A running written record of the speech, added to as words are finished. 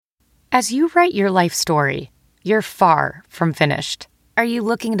As you write your life story, you're far from finished. Are you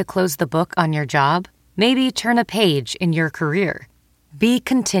looking to close the book on your job? Maybe turn a page in your career? Be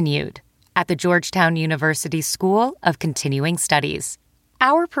continued at the Georgetown University School of Continuing Studies.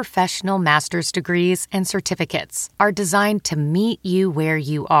 Our professional master's degrees and certificates are designed to meet you where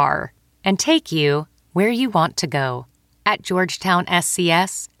you are and take you where you want to go. At Georgetown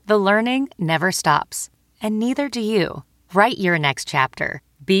SCS, the learning never stops, and neither do you. Write your next chapter.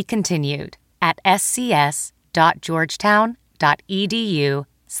 Be continued at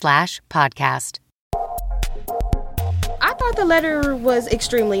scs.georgetown.edu/podcast. I thought the letter was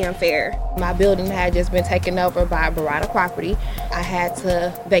extremely unfair. My building had just been taken over by Barada Property. I had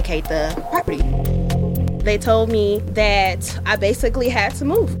to vacate the property. They told me that I basically had to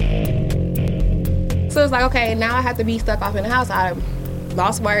move. So it's like, okay, now I have to be stuck off in the house. I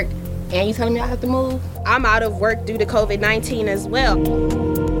lost work, and you telling me I have to move? I'm out of work due to COVID-19 as well.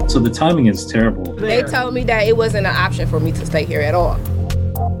 So the timing is terrible. They told me that it wasn't an option for me to stay here at all.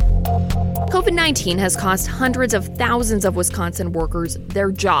 COVID-19 has cost hundreds of thousands of Wisconsin workers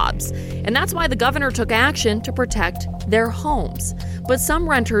their jobs, and that's why the governor took action to protect their homes. But some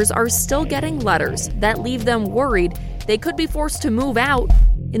renters are still getting letters that leave them worried they could be forced to move out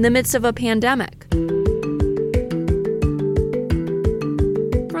in the midst of a pandemic.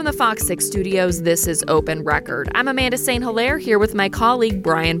 From the Fox 6 studios, this is Open Record. I'm Amanda St. Hilaire here with my colleague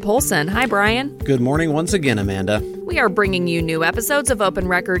Brian Polson. Hi, Brian. Good morning once again, Amanda. We are bringing you new episodes of Open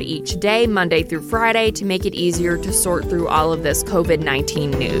Record each day, Monday through Friday, to make it easier to sort through all of this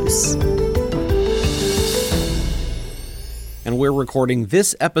COVID-19 news. And we're recording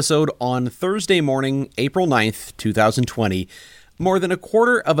this episode on Thursday morning, April 9th, 2020. More than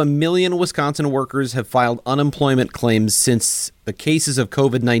 250,000 Wisconsin workers have filed unemployment claims since the cases of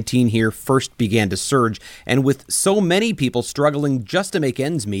COVID-19 here first began to surge. And with so many people struggling just to make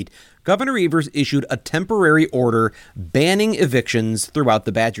ends meet, Governor Evers issued a temporary order banning evictions throughout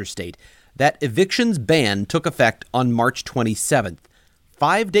the Badger State. That evictions ban took effect on March 27th.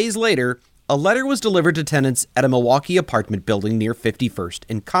 5 days later, a letter was delivered to tenants at a Milwaukee apartment building near 51st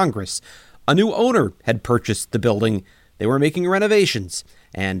and Congress. A new owner had purchased the building. They were making renovations,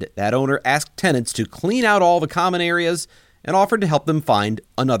 and that owner asked tenants to clean out all the common areas and offered to help them find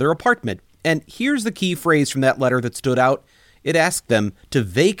another apartment. And here's the key phrase from that letter that stood out. It asked them to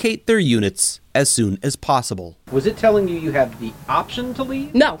vacate their units as soon as possible. Was it telling you you have the option to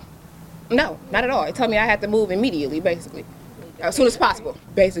leave? No, not at all. It told me I had to move immediately, basically. As soon as possible.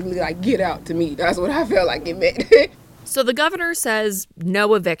 Basically, like, get out to me. That's what I felt like it meant. So the governor says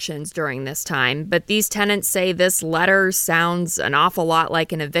no evictions during this time, but these tenants say this letter sounds an awful lot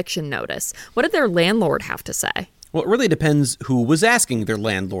like an eviction notice. What did their landlord have to say? Well, it really depends who was asking their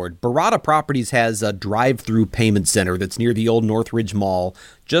landlord. Barada Properties has a drive-through payment center that's near the old Northridge Mall,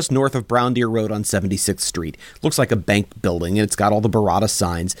 just north of Brown Deer Road on 76th Street. Looks like a bank building, and it's got all the Barada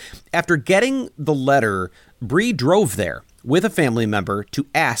signs. After getting the letter, Bree drove there with a family member to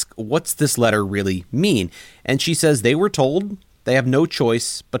ask, what's this letter really mean? And she says they were told they have no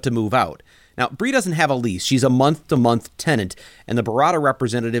choice but to move out. Now, Bree doesn't have a lease. She's a month-to-month tenant, and the Barada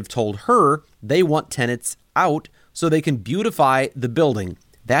representative told her they want tenants out so they can beautify the building.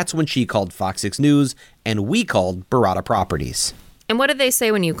 That's when she called Fox 6 News, and we called Barada Properties. And what did they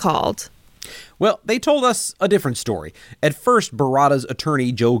say when you called? Well, they told us a different story. At first, Barada's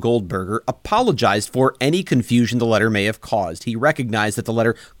attorney, Joe Goldberger, apologized for any confusion the letter may have caused. He recognized that the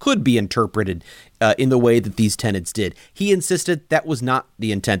letter could be interpreted in the way that these tenants did. He insisted that was not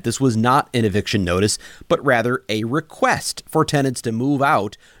the intent. This was not an eviction notice, but rather a request for tenants to move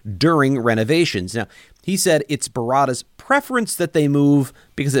out during renovations. Now, he said it's Barada's preference that they move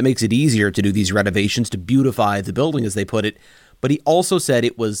because it makes it easier to do these renovations to beautify the building, as they put it. But he also said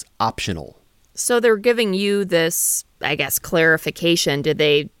it was optional. So they're giving you this, I guess, clarification. Did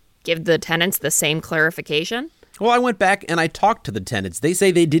they give the tenants the same clarification? Well, I went back and I talked to the tenants. They say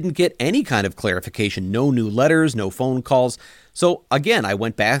they didn't get any kind of clarification. No new letters, no phone calls. So again, I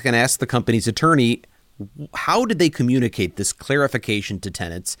went back and asked the company's attorney, how did they communicate this clarification to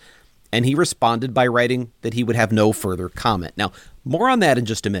tenants? And he responded by writing that he would have no further comment. Now, more on that in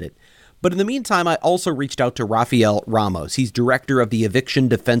just a minute. But in the meantime, I also reached out to Rafael Ramos. He's director of the Eviction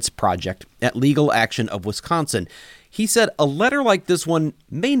Defense Project at Legal Action of Wisconsin. He said a letter like this one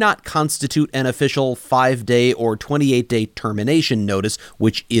may not constitute an official 5-day or 28-day termination notice,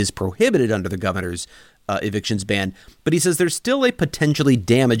 which is prohibited under the governor's evictions ban. But he says there's still a potentially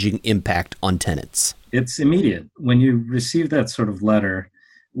damaging impact on tenants. It's immediate. When you receive that sort of letter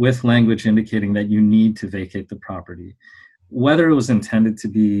with language indicating that you need to vacate the property, whether it was intended to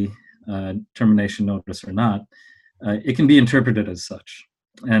be termination notice or not, it can be interpreted as such.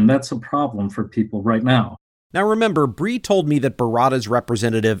 And that's a problem for people right now. Now remember, Bree told me that Barada's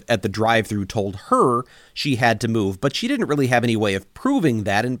representative at the drive-thru told her she had to move, but she didn't really have any way of proving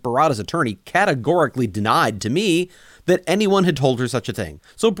that, and Barada's attorney categorically denied to me that anyone had told her such a thing.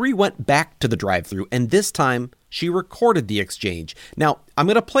 So Bree went back to the drive-thru, and this time she recorded the exchange. Now, I'm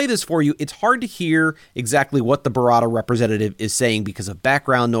going to play this for you. It's hard to hear exactly what the Barada representative is saying because of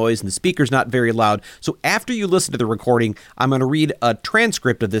background noise and the speaker's not very loud. So after you listen to the recording, I'm going to read a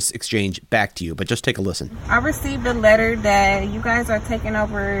transcript of this exchange back to you, but just take a listen. I received a letter that you guys are taking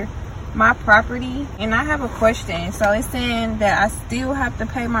over my property, and I have a question. So it's saying that I still have to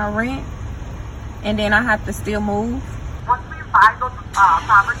pay my rent, and then I have to still move. Once we buy those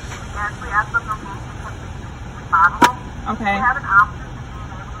properties, we actually ask them to move because we remodel them. Okay. We have an option to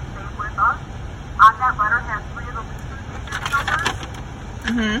being able to stay with us. On that letter has 3 of the leasing agent numbers.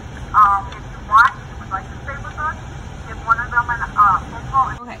 Mm-hmm. If you want, if you would like to stay with us, give one of them a phone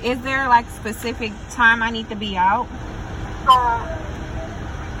call. Okay. Is there like specific time I need to be out? So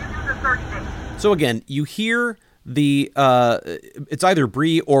we give you the 30 days. So again, you hear it's either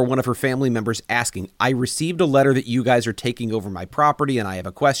Bree or one of her family members asking, I received a letter that you guys are taking over my property and I have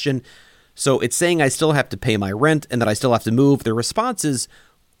a question. So it's saying I still have to pay my rent and that I still have to move. The response is,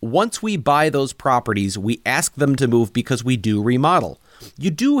 once we buy those properties, we ask them to move because we do remodel.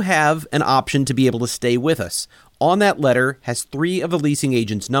 You do have an option to be able to stay with us. On that letter has 3 of the leasing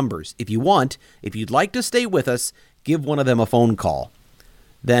agent's numbers. If you'd like to stay with us, give one of them a phone call.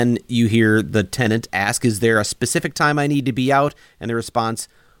 Then you hear the tenant ask, is there a specific time I need to be out? And the response,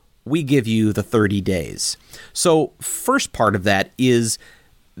 we give you the 30 days. So first part of that is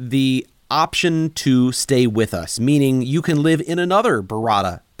the option to stay with us, meaning you can live in another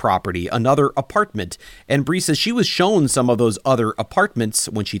Barada property, another apartment. And Bree says she was shown some of those other apartments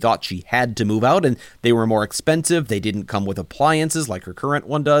when she thought she had to move out, and they were more expensive. They didn't come with appliances like her current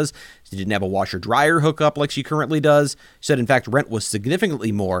one does. She didn't have a washer-dryer hookup like she currently does. She said, in fact, rent was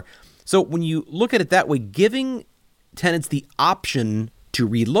significantly more. So when you look at it that way, giving tenants the option to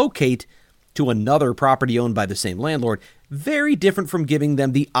relocate to another property owned by the same landlord, very different from giving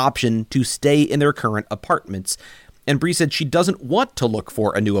them the option to stay in their current apartments. And Bree said she doesn't want to look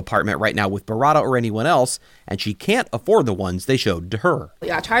for a new apartment right now with Barada or anyone else, and she can't afford the ones they showed to her.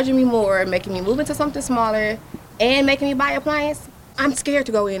 Y'all charging me more, making me move into something smaller, and making me buy appliance. I'm scared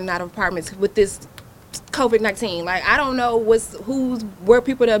to go in and out of apartments with this COVID-19. Like, I don't know where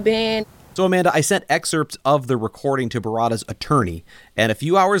people have been. So, Amanda, I sent excerpts of the recording to Barada's attorney, and a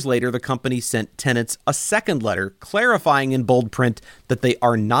few hours later, the company sent tenants a second letter clarifying in bold print that they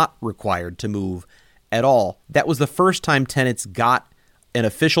are not required to move at all. That was the first time tenants got an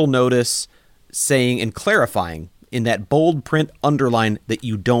official notice saying and clarifying in that bold print underline that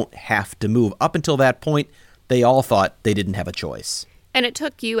you don't have to move. Up until that point, they all thought they didn't have a choice. And it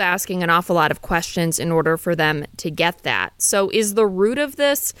took you asking an awful lot of questions in order for them to get that. So is the root of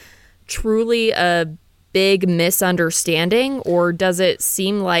this truly a big misunderstanding, or does it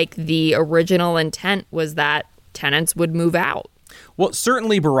seem like the original intent was that tenants would move out? Well,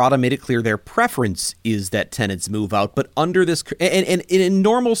 certainly Barada made it clear their preference is that tenants move out, but under this, and in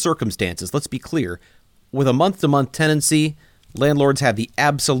normal circumstances, let's be clear, with a month-to-month tenancy, landlords have the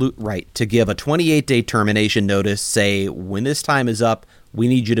absolute right to give a 28-day termination notice, say, when this time is up, we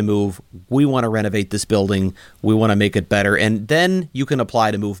need you to move, we want to renovate this building, we want to make it better, and then you can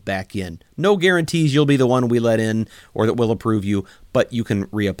apply to move back in. No guarantees you'll be the one we let in or that will approve you, but you can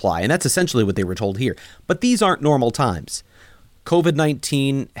reapply. And that's essentially what they were told here. But these aren't normal times.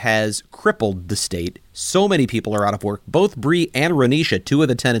 COVID-19 has crippled the state. So many people are out of work. Both Bree and Ronisha, 2 of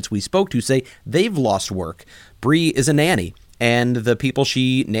the tenants we spoke to, say they've lost work. Bree is a nanny, and the people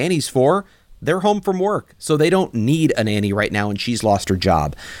she nannies for, they're home from work. So they don't need a nanny right now, and she's lost her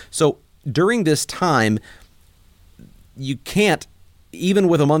job. So during this time, you can't, even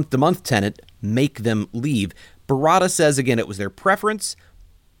with a month-to-month tenant, make them leave. Barada says, again, it was their preference,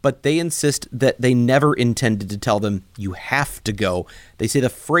 but they insist that they never intended to tell them, you have to go. They say the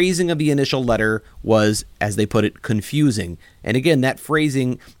phrasing of the initial letter was, as they put it, confusing. And again, that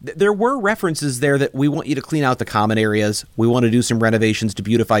phrasing, there were references there that we want you to clean out the common areas. We want to do some renovations to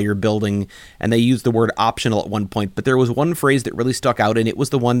beautify your building. And they used the word optional at one point. But there was one phrase that really stuck out, and it was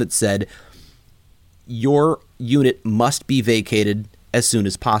the one that said, your unit must be vacated as soon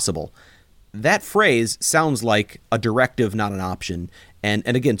as possible. That phrase sounds like a directive, not an option. And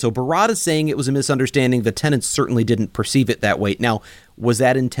again, so Barada's saying it was a misunderstanding. The tenants certainly didn't perceive it that way. Now, was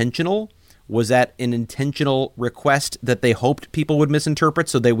that intentional? Was that an intentional request that they hoped people would misinterpret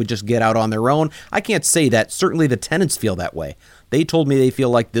so they would just get out on their own? I can't say that. Certainly the tenants feel that way. They told me they feel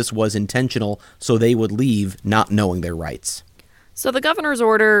like this was intentional so they would leave not knowing their rights. So the governor's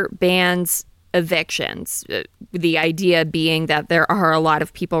order bans evictions, the idea being that there are a lot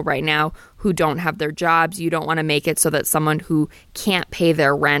of people right now who don't have their jobs. You don't want to make it so that someone who can't pay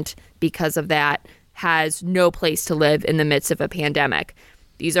their rent because of that has no place to live in the midst of a pandemic.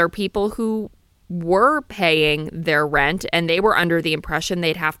 These are people who were paying their rent and they were under the impression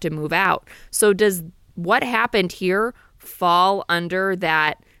they'd have to move out. So does what happened here fall under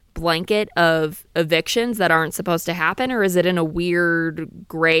that blanket of evictions that aren't supposed to happen, or is it in a weird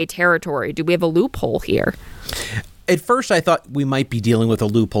gray territory? Do we have a loophole here? At first, I thought we might be dealing with a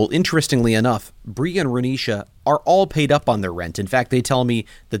loophole. Interestingly enough, Bree and Renisha are all paid up on their rent. In fact, they tell me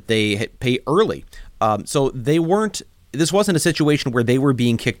that they pay early. So this wasn't a situation where they were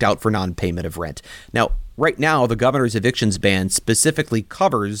being kicked out for non-payment of rent. Now, right now, the governor's evictions ban specifically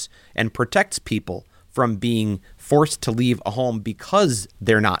covers and protects people from being forced to leave a home because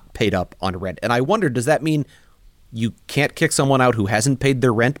they're not paid up on rent. And I wonder, does that mean you can't kick someone out who hasn't paid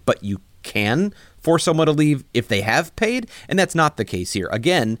their rent, but you can force someone to leave if they have paid? And that's not the case here.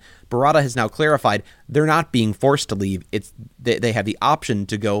 Again, Barada has now clarified they're not being forced to leave. They have the option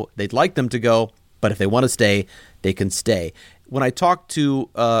to go. They'd like them to go, but if they want to stay, they can stay. When I talked to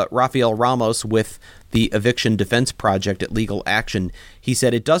Rafael Ramos with the Eviction Defense Project at Legal Action, he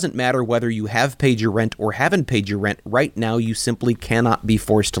said it doesn't matter whether you have paid your rent or haven't paid your rent. Right now, you simply cannot be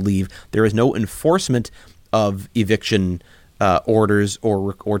forced to leave. There is no enforcement of eviction orders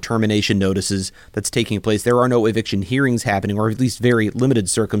or termination notices that's taking place. There are no eviction hearings happening, or at least very limited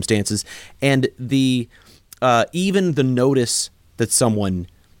circumstances. And even the notice that someone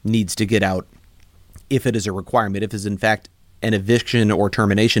needs to get out, if it is a requirement, if it is in fact an eviction or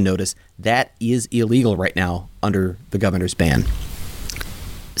termination notice, that is illegal right now under the governor's ban.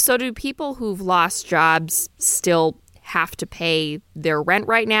 So do people who've lost jobs still have to pay their rent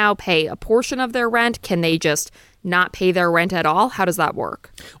right now, pay a portion of their rent? Can they just not pay their rent at all? How does that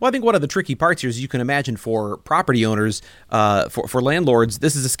work? Well, I think one of the tricky parts here is you can imagine for property owners, for landlords,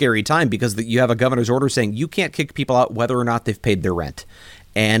 this is a scary time because you have a governor's order saying you can't kick people out whether or not they've paid their rent.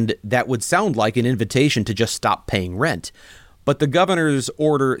 And that would sound like an invitation to just stop paying rent. But the governor's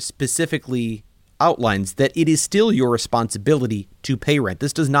order specifically outlines that it is still your responsibility to pay rent.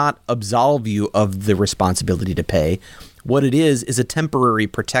 This does not absolve you of the responsibility to pay. What it is a temporary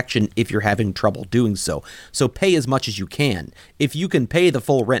protection if you're having trouble doing so. So pay as much as you can. If you can pay the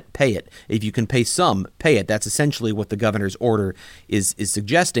full rent, pay it. If you can pay some, pay it. That's essentially what the governor's order is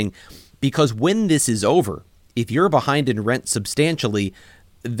suggesting. Because when this is over, if you're behind in rent substantially,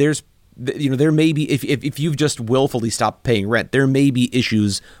 there may be, if you've just willfully stopped paying rent, there may be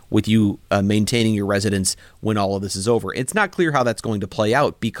issues with you maintaining your residence when all of this is over. It's not clear how that's going to play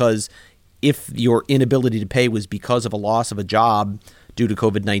out, because if your inability to pay was because of a loss of a job due to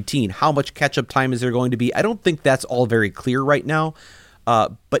COVID-19, how much catch-up time is there going to be? I don't think that's all very clear right now.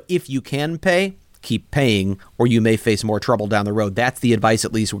 But if you can pay, keep paying, or you may face more trouble down the road. That's the advice,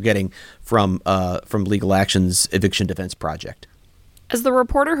 at least, we're getting from Legal Action's Eviction Defense Project. As the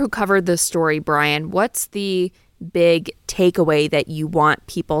reporter who covered this story, Brian, what's the big takeaway that you want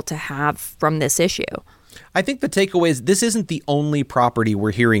people to have from this issue? I think the takeaway is this isn't the only property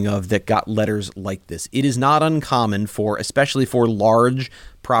we're hearing of that got letters like this. It is not uncommon especially for large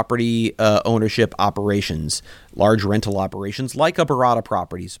property ownership operations, large rental operations like a Barada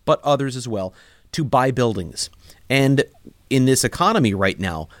Properties, but others as well, to buy buildings. And in this economy right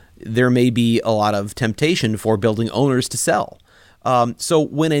now, there may be a lot of temptation for building owners to sell. So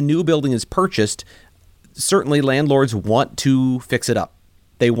when a new building is purchased, certainly landlords want to fix it up.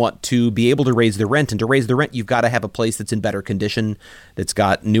 They want to be able to raise the rent. And to raise the rent, you've got to have a place that's in better condition, that's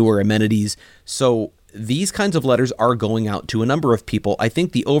got newer amenities. So these kinds of letters are going out to a number of people. I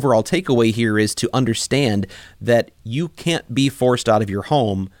think the overall takeaway here is to understand that you can't be forced out of your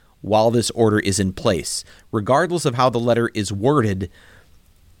home while this order is in place. Regardless of how the letter is worded,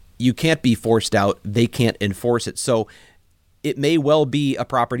 you can't be forced out. They can't enforce it. So it may well be a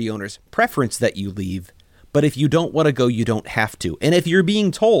property owner's preference that you leave, but if you don't want to go, you don't have to. And if you're being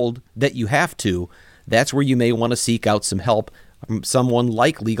told that you have to, that's where you may want to seek out some help from someone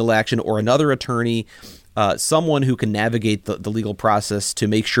like Legal Action or another attorney, someone who can navigate the legal process to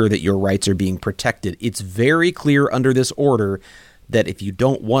make sure that your rights are being protected. It's very clear under this order that if you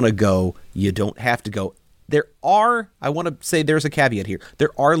don't want to go, you don't have to go. I want to say there's a caveat here. There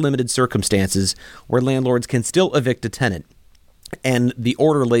are limited circumstances where landlords can still evict a tenant. And the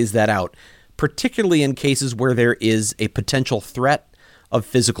order lays that out, particularly in cases where there is a potential threat of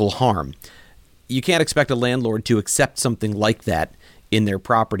physical harm. You can't expect a landlord to accept something like that in their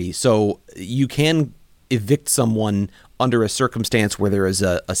property. So you can evict someone under a circumstance where there is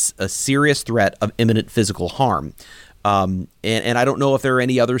a serious threat of imminent physical harm. And I don't know if there are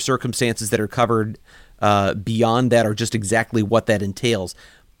any other circumstances that are covered beyond that or just exactly what that entails.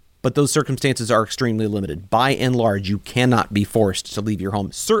 But those circumstances are extremely limited. By and large, you cannot be forced to leave your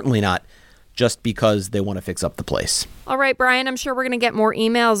home. Certainly not just because they want to fix up the place. All right, Brian, I'm sure we're going to get more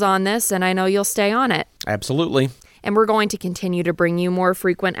emails on this, and I know you'll stay on it. Absolutely. And we're going to continue to bring you more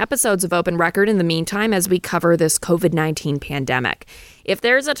frequent episodes of Open Record in the meantime as we cover this COVID-19 pandemic. If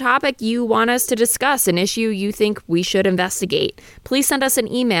there's a topic you want us to discuss, an issue you think we should investigate, please send us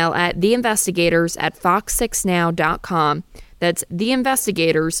an email at theinvestigators@fox6now.com. That's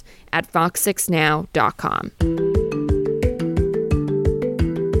theinvestigators@fox6now.com.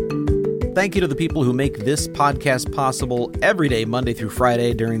 Thank you to the people who make this podcast possible every day, Monday through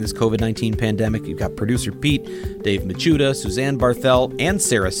Friday, during this COVID-19 pandemic. You've got producer Pete, Dave Machuda, Suzanne Barthel, and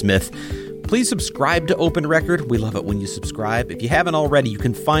Sarah Smith. Please subscribe to Open Record. We love it when you subscribe. If you haven't already, you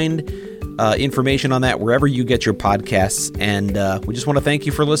can find information on that wherever you get your podcasts. And we just want to thank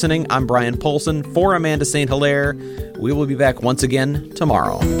you for listening. I'm Brian Polson for Amanda St. Hilaire. We will be back once again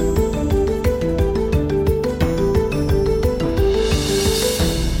tomorrow.